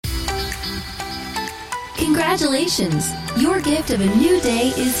Congratulations! Your gift of a new day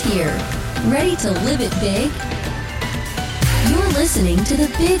is here. Ready to live it big? You're listening to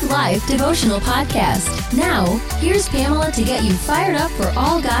the Big Life Devotional Podcast. Now, here's Pamela to get you fired up for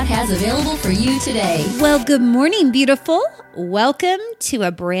all God has available for you today. Well, good morning, beautiful. Welcome to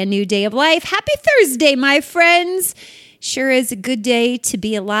a brand new day of life. Happy Thursday, my friends. Sure is a good day to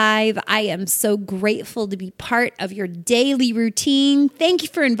be alive. I am so grateful to be part of your daily routine. Thank you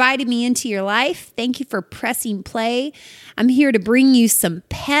for inviting me into your life. Thank you for pressing play. I'm here to bring you some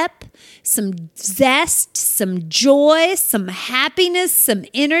pep, some zest, some joy, some happiness, some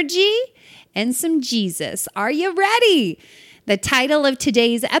energy, and some Jesus. Are you ready? The title of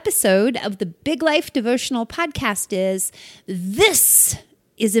today's episode of the Big Life Devotional Podcast is, This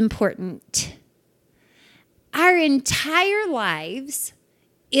is Important. Our entire lives,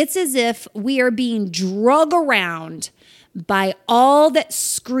 it's as if we are being drug around by all that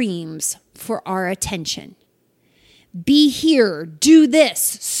screams for our attention. Be here, do this,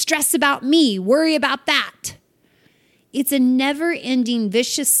 stress about me, worry about that. It's a never-ending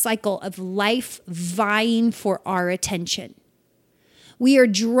vicious cycle of life vying for our attention. We are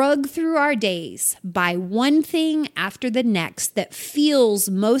drugged through our days by one thing after the next that feels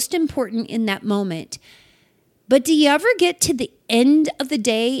most important in that moment. But do you ever get to the end of the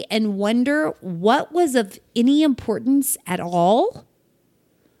day and wonder what was of any importance at all?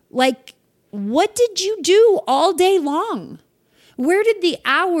 Like, what did you do all day long? Where did the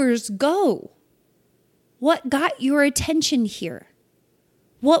hours go? What got your attention here?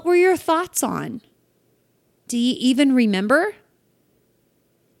 What were your thoughts on? Do you even remember?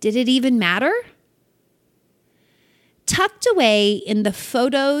 Did it even matter? Tucked away in the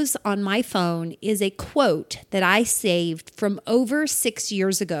photos on my phone is a quote that I saved from over 6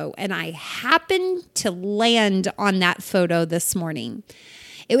 years ago, and I happened to land on that photo this morning.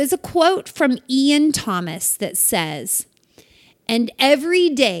 It was a quote from Ian Thomas that says, "And every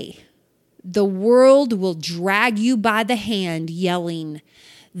day the world will drag you by the hand yelling,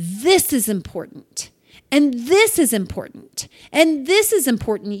 'This is important.' And this is important. And this is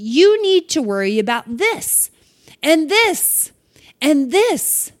important. You need to worry about this. And this, and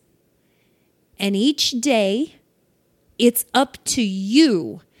this." And each day, it's up to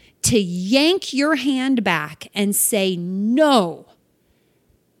you to yank your hand back and say, "No,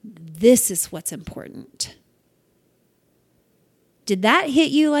 this is what's important." Did that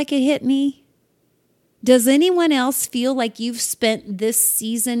hit you like it hit me? Does anyone else feel like you've spent this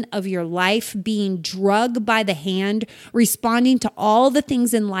season of your life being drugged by the hand, responding to all the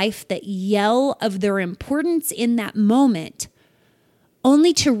things in life that yell of their importance in that moment,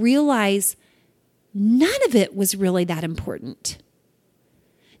 only to realize none of it was really that important?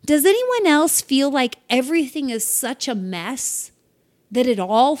 Does anyone else feel like everything is such a mess that it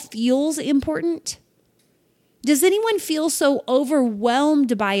all feels important? Does anyone feel so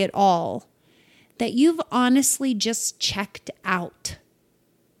overwhelmed by it all that you've honestly just checked out?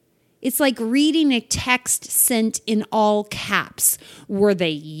 It's like reading a text sent in all caps. Were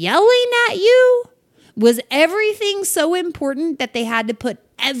they yelling at you? Was everything so important that they had to put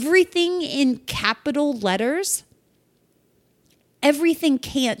everything in capital letters? Everything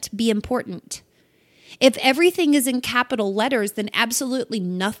can't be important. If everything is in capital letters, then absolutely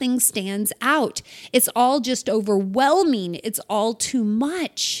nothing stands out. It's all just overwhelming. It's all too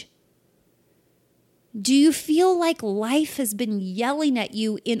much. Do you feel like life has been yelling at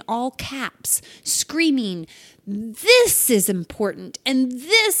you in all caps, screaming, "This is important, and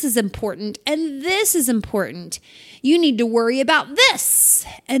this is important, and this is important. You need to worry about this,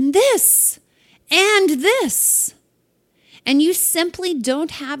 and this, and this." And you simply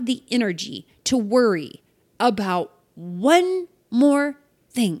don't have the energy to worry about one more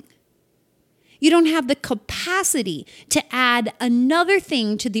thing. You don't have the capacity to add another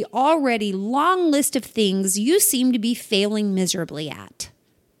thing to the already long list of things you seem to be failing miserably at.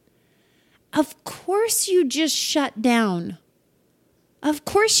 Of course you just shut down. Of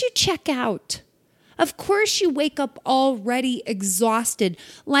course you check out. Of course you wake up already exhausted.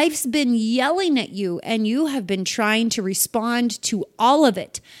 Life's been yelling at you and you have been trying to respond to all of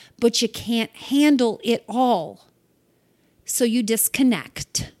it, but you can't handle it all. So you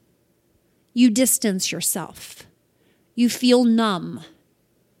disconnect. You distance yourself. You feel numb.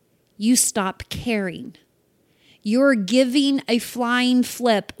 You stop caring. Your giving a flying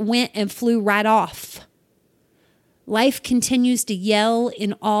flip went and flew right off. Life continues to yell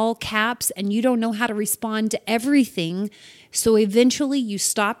in all caps and you don't know how to respond to everything, so eventually you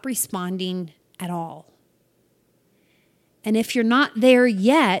stop responding at all. And if you're not there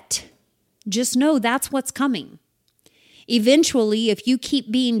yet, just know that's what's coming. Eventually, if you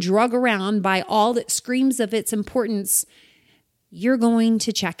keep being drug around by all that screams of its importance, you're going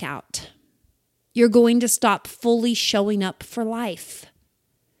to check out. You're going to stop fully showing up for life.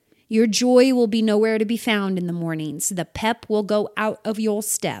 Your joy will be nowhere to be found in the mornings. The pep will go out of your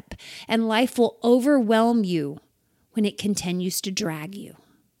step, and life will overwhelm you when it continues to drag you.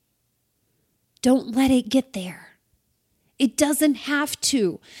 Don't let it get there. It doesn't have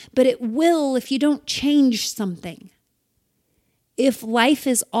to, but it will if you don't change something. If life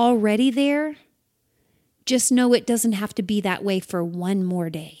is already there, just know it doesn't have to be that way for one more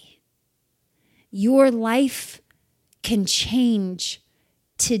day. Your life can change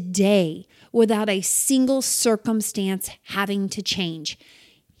today without a single circumstance having to change.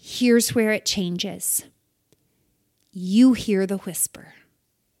 Here's where it changes. You hear the whisper.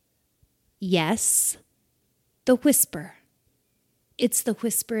 Yes, the whisper. It's the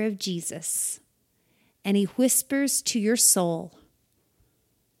whisper of Jesus. And he whispers to your soul,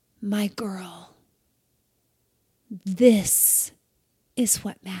 my girl, this is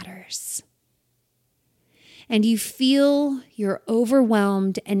what matters. And you feel your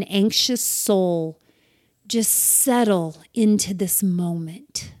overwhelmed and anxious soul just settle into this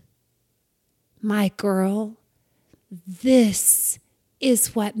moment. My girl, this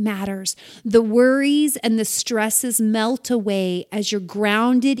is what matters. The worries and the stresses melt away as you're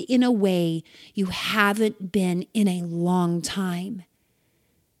grounded in a way you haven't been in a long time.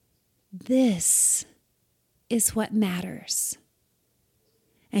 This is what matters.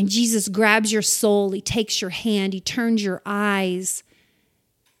 And Jesus grabs your soul. He takes your hand. He turns your eyes.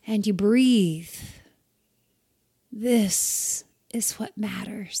 And you breathe. This is what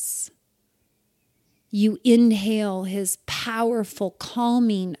matters. You inhale his powerful,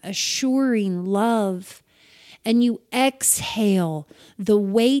 calming, assuring love. And you exhale the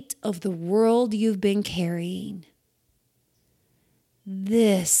weight of the world you've been carrying.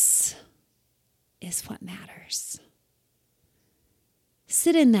 This is what matters.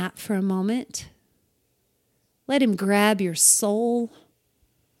 Sit in that for a moment. Let him grab your soul.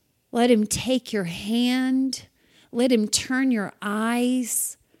 Let him take your hand. Let him turn your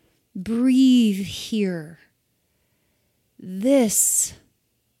eyes. Breathe here. This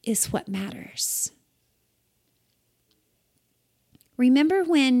is what matters. Remember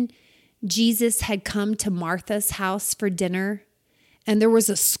when Jesus had come to Martha's house for dinner and there was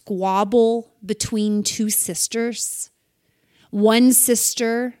a squabble between two sisters? One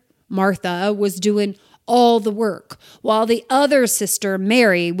sister, Martha, was doing all the work, while the other sister,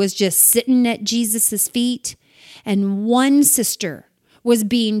 Mary, was just sitting at Jesus' feet. And one sister was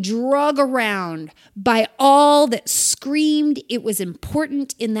being dragged around by all that screamed it was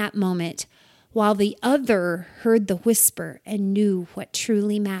important in that moment, while the other heard the whisper and knew what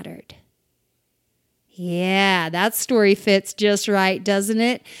truly mattered. Yeah, that story fits just right, doesn't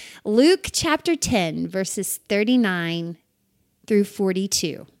it? Luke chapter 10, verses 39 through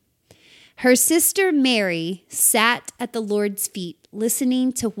 42. Her sister Mary sat at the Lord's feet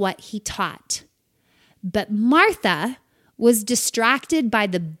listening to what he taught. But Martha was distracted by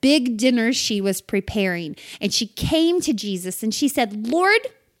the big dinner she was preparing. And she came to Jesus and she said, Lord,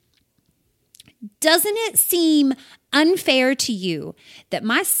 doesn't it seem unfair to you that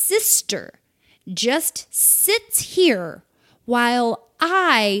my sister just sits here while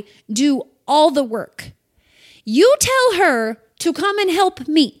I do all the work? You tell her to come and help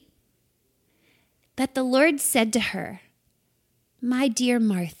me. But the Lord said to her, my dear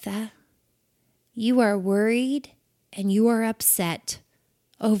Martha, you are worried and you are upset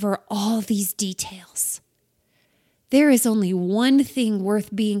over all these details. There is only one thing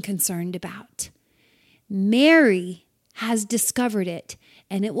worth being concerned about. Mary has discovered it,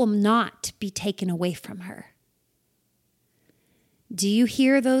 and it will not be taken away from her. Do you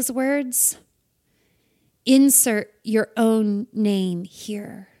hear those words? Insert your own name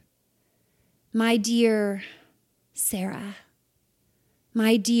here. My dear Sarah,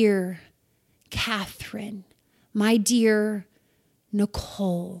 my dear Catherine, my dear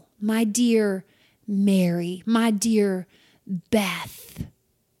Nicole, my dear Mary, my dear Beth,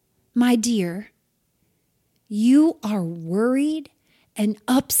 my dear, you are worried and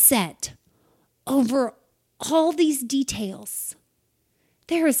upset over all these details.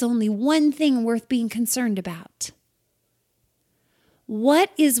 There is only one thing worth being concerned about.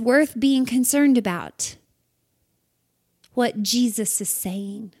 What is worth being concerned about? What Jesus is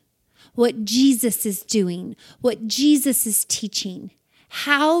saying, what Jesus is doing, what Jesus is teaching,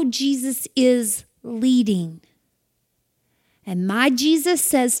 how Jesus is leading. And my Jesus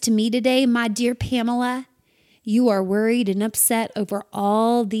says to me today, my dear Pamela, you are worried and upset over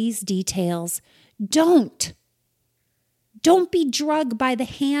all these details. Don't Don't be drugged by the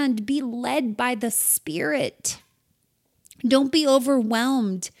hand. Be led by the Spirit. Don't be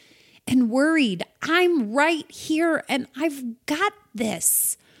overwhelmed and worried. I'm right here and I've got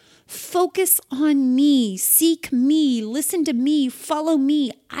this. Focus on me. Seek me. Listen to me. Follow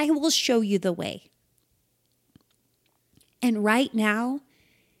me. I will show you the way. And right now,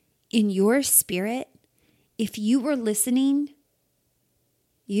 in your spirit, if you were listening,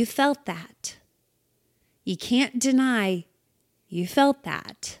 you felt that. You can't deny you felt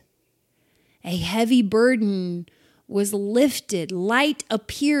that. A heavy burden was lifted. Light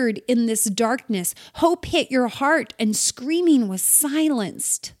appeared in this darkness. Hope hit your heart and screaming was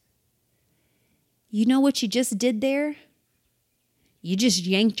silenced. You know what you just did there? You just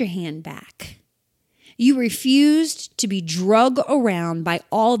yanked your hand back. You refused to be drugged around by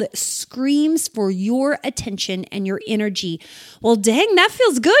all that screams for your attention and your energy. Well, dang, that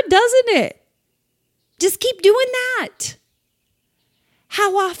feels good, doesn't it? Just keep doing that.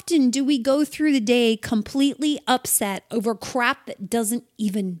 How often do we go through the day completely upset over crap that doesn't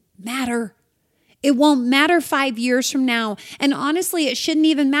even matter? It won't matter 5 years from now. And honestly, it shouldn't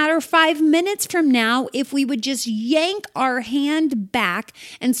even matter 5 minutes from now if we would just yank our hand back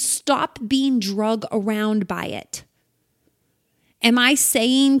and stop being drugged around by it. Am I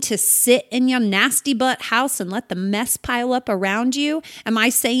saying to sit in your nasty butt house and let the mess pile up around you? Am I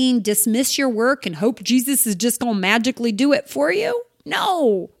saying dismiss your work and hope Jesus is just going to magically do it for you?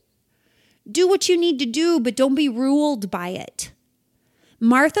 No. Do what you need to do, but don't be ruled by it.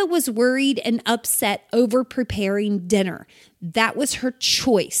 Martha was worried and upset over preparing dinner. That was her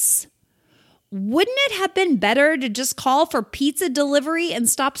choice. Wouldn't it have been better to just call for pizza delivery and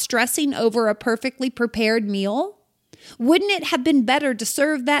stop stressing over a perfectly prepared meal? Wouldn't it have been better to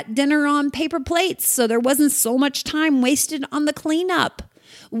serve that dinner on paper plates so there wasn't so much time wasted on the cleanup?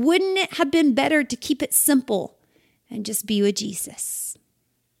 Wouldn't it have been better to keep it simple and just be with Jesus?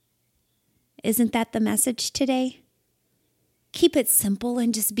 Isn't that the message today? Keep it simple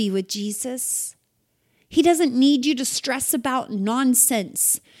and just be with Jesus. He doesn't need you to stress about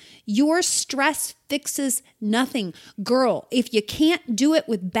nonsense. Your stress fixes nothing. Girl, if you can't do it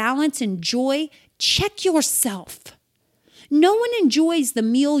with balance and joy, check yourself. No one enjoys the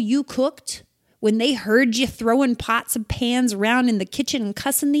meal you cooked when they heard you throwing pots and pans around in the kitchen and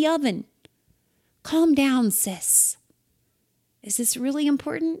cussing the oven. Calm down, sis. Is this really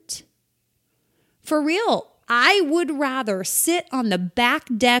important? For real, I would rather sit on the back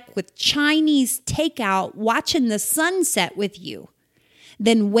deck with Chinese takeout watching the sunset with you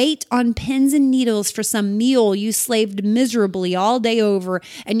than wait on pins and needles for some meal you slaved miserably all day over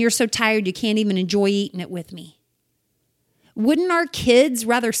and you're so tired you can't even enjoy eating it with me. Wouldn't our kids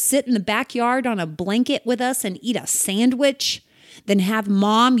rather sit in the backyard on a blanket with us and eat a sandwich than have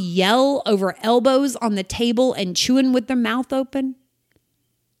mom yell over elbows on the table and chewing with their mouth open?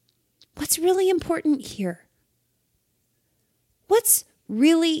 What's really important here? What's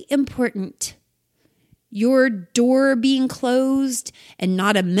really important? Your door being closed and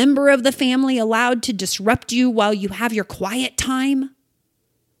not a member of the family allowed to disrupt you while you have your quiet time?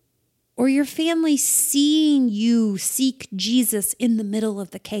 Or your family seeing you seek Jesus in the middle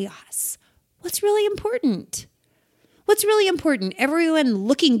of the chaos? What's really important? What's really important? Everyone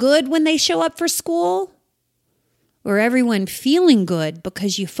looking good when they show up for school? Or everyone feeling good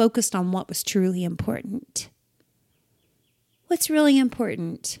because you focused on what was truly important? What's really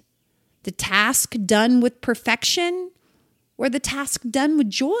important? The task done with perfection or the task done with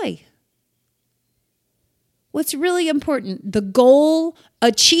joy? What's really important? The goal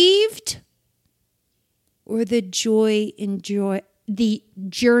achieved or the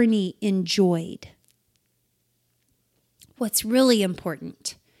journey enjoyed? What's really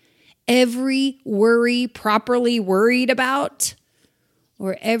important? Every worry properly worried about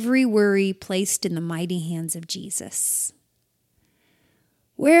or every worry placed in the mighty hands of Jesus?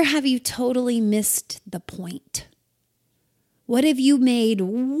 Where have you totally missed the point? What have you made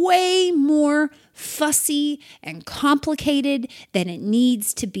way more fussy and complicated than it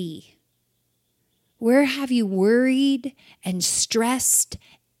needs to be? Where have you worried and stressed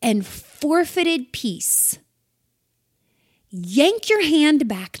and forfeited peace? Yank your hand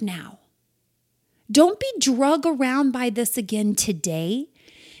back now. Don't be drugged around by this again today.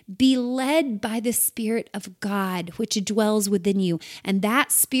 Be led by the Spirit of God, which dwells within you. And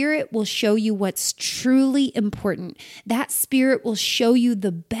that Spirit will show you what's truly important. That Spirit will show you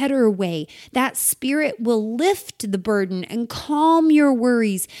the better way. That Spirit will lift the burden and calm your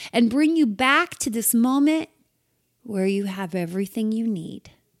worries and bring you back to this moment where you have everything you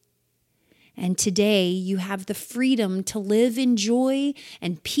need. And today you have the freedom to live in joy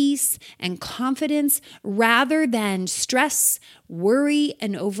and peace and confidence rather than stress, worry,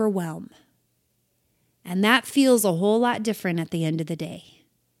 and overwhelm. And that feels a whole lot different at the end of the day.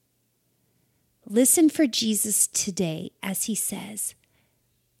 Listen for Jesus today as he says,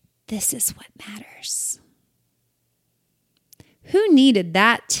 "This is what matters." Who needed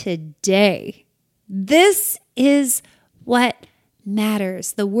that today? This is what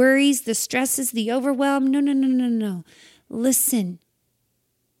matters. The worries, the stresses, the overwhelm. No. Listen.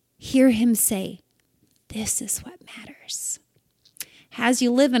 Hear him say, "This is what matters." As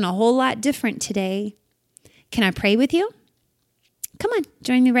you live in a whole lot different today, can I pray with you? Come on,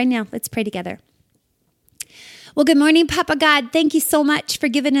 join me right now. Let's pray together. Well, good morning, Papa God. Thank you so much for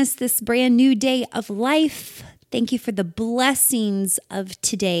giving us this brand new day of life. Thank you for the blessings of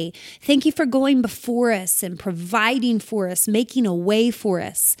today. Thank you for going before us and providing for us, making a way for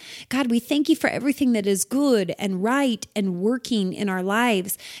us. God, we thank you for everything that is good and right and working in our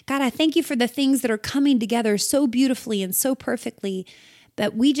lives. God, I thank you for the things that are coming together so beautifully and so perfectly,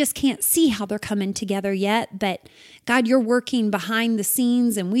 but we just can't see how they're coming together yet. But God, you're working behind the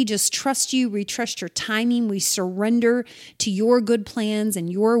scenes, and we just trust you. We trust your timing. We surrender to your good plans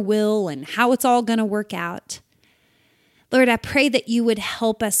and your will and how it's all going to work out. Lord, I pray that you would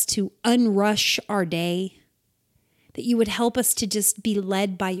help us to unrush our day, that you would help us to just be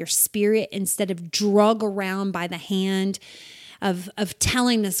led by your Spirit instead of drug around by the hand of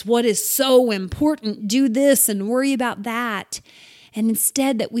telling us what is so important, do this and worry about that. And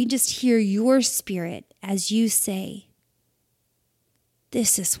instead that we just hear your Spirit as you say,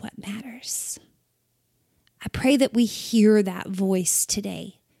 "This is what matters." I pray that we hear that voice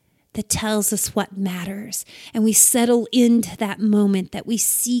today that tells us what matters, and we settle into that moment, that we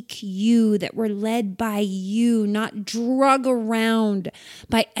seek you, that we're led by you, not drug around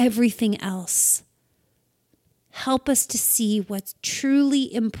by everything else. Help us to see what's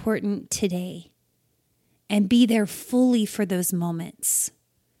truly important today and be there fully for those moments.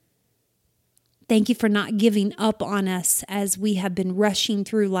 Thank you for not giving up on us as we have been rushing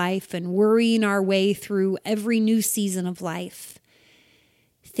through life and worrying our way through every new season of life.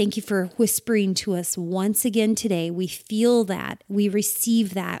 Thank you for whispering to us once again today. We feel that, we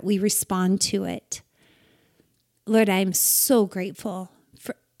receive that, we respond to it. Lord, I am so grateful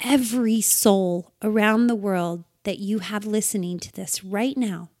for every soul around the world that you have listening to this right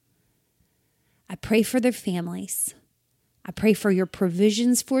now. I pray for their families. I pray for your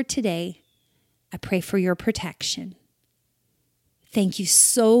provisions for today. I pray for your protection. Thank you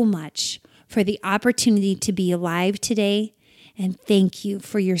so much for the opportunity to be alive today. And thank you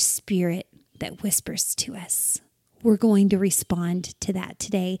for your Spirit that whispers to us. We're going to respond to that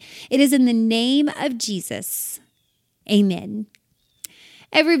today. It is in the name of Jesus. Amen.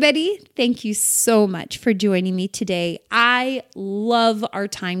 Everybody, thank you so much for joining me today. I love our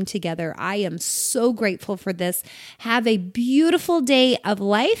time together. I am so grateful for this. Have a beautiful day of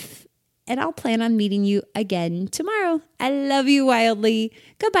life, and I'll plan on meeting you again tomorrow. I love you wildly.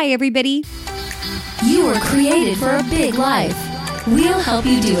 Goodbye, everybody. You were created for a big life. We'll help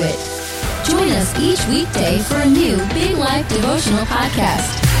you do it. Join us each weekday for a new Big Life devotional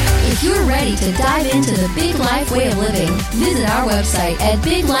podcast. If you're ready to dive into the big life way of living, visit our website at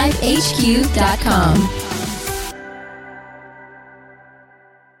biglifehq.com.